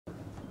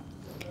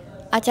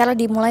Acara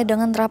dimulai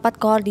dengan rapat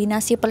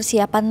koordinasi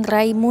persiapan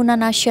Raimuna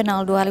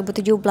Nasional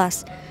 2017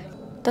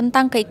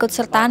 tentang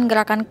keikutsertaan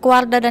gerakan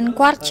Kwarda dan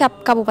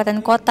Kwarcap Kabupaten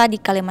Kota di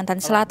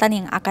Kalimantan Selatan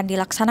yang akan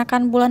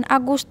dilaksanakan bulan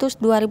Agustus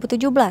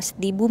 2017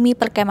 di Bumi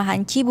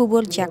Perkemahan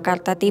Cibubur,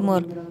 Jakarta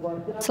Timur.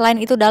 Selain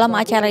itu, dalam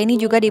acara ini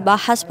juga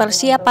dibahas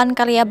persiapan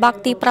karya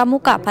bakti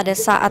Pramuka pada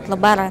saat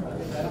Lebaran.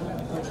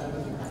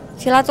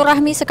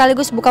 Silaturahmi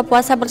sekaligus buka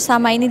puasa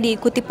bersama ini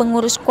diikuti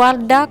pengurus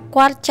Kwarda,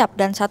 Kwarcap,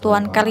 dan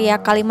Satuan Karya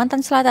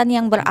Kalimantan Selatan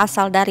yang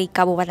berasal dari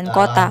kabupaten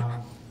kota.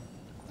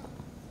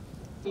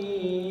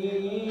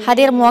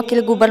 Hadir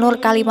mewakili Gubernur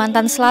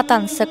Kalimantan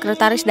Selatan,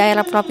 Sekretaris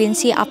Daerah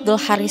Provinsi Abdul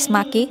Haris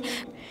Maki,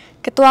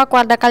 Ketua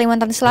Kwarda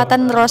Kalimantan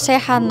Selatan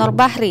Rosehan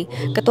Norbahri,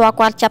 Ketua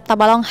Kwarcap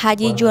Tabalong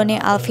Haji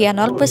Jone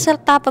Alfianor,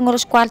 beserta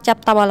pengurus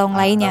Kwarcap Tabalong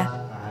lainnya.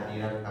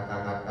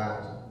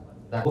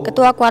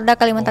 Ketua Kwarda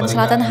Kalimantan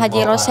Selatan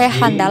Haji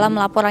Rosehan dalam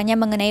laporannya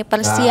mengenai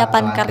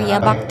persiapan karya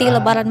bakti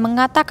Lebaran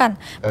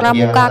mengatakan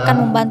Pramuka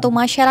akan membantu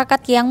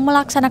masyarakat yang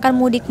melaksanakan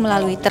mudik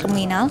melalui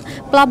terminal,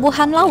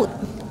 pelabuhan laut,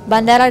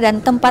 bandara, dan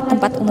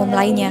tempat-tempat umum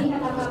lainnya.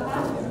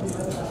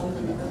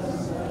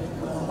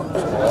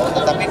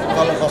 Tetapi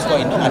kalau posko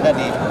induk ada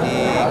di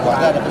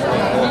Kwarda, ada posko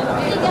induk,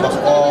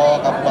 posko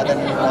kabupaten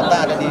kota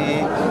ada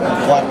di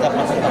Kwarda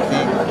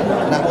masing-masing.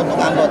 Nah,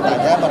 untuk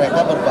anggotanya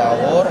mereka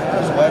berbaur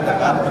sesuai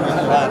dengan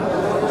kebutuhan.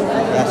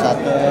 Yang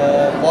satu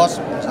pos,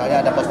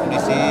 misalnya ada pos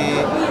polisi,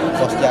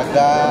 pos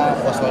jaga,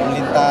 pos lalu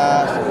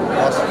lintas,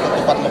 pos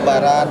ketupat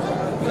lebaran,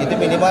 itu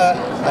minimal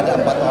ada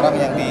 4 orang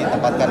yang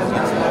ditempatkan di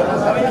situ.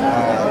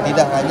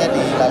 Tidak hanya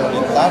di lalu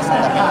lintas,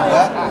 tapi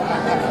juga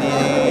di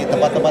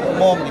tempat-tempat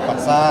umum, di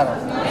pasar,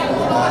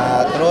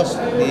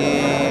 terus di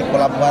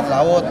pelabuhan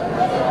laut,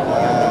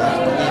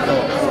 seperti itu.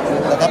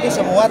 Tetapi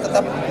semua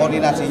tetap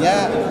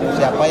koordinasinya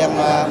siapa yang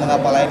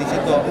mengapalai di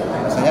situ.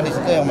 Misalnya di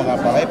situ yang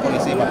mengapalai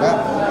polisi, maka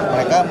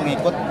mereka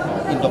mengikut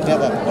induknya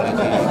ke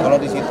polisi. Kalau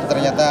di situ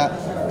ternyata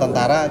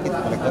tentara, kita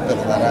mengikut ke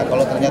tentara.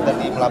 Kalau ternyata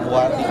di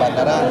pelabuhan, di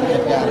bandara,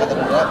 induknya angkatan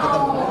udara, kita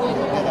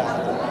mengikutnya.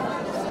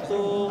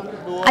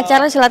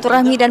 Acara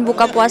silaturahmi dan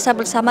buka puasa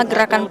bersama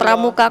Gerakan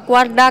Pramuka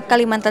Kwarda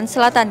Kalimantan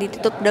Selatan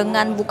ditutup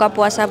dengan buka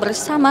puasa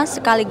bersama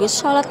sekaligus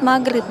sholat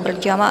maghrib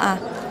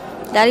berjamaah.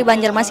 Dari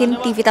Banjarmasin,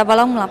 TV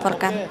Tabalong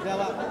melaporkan.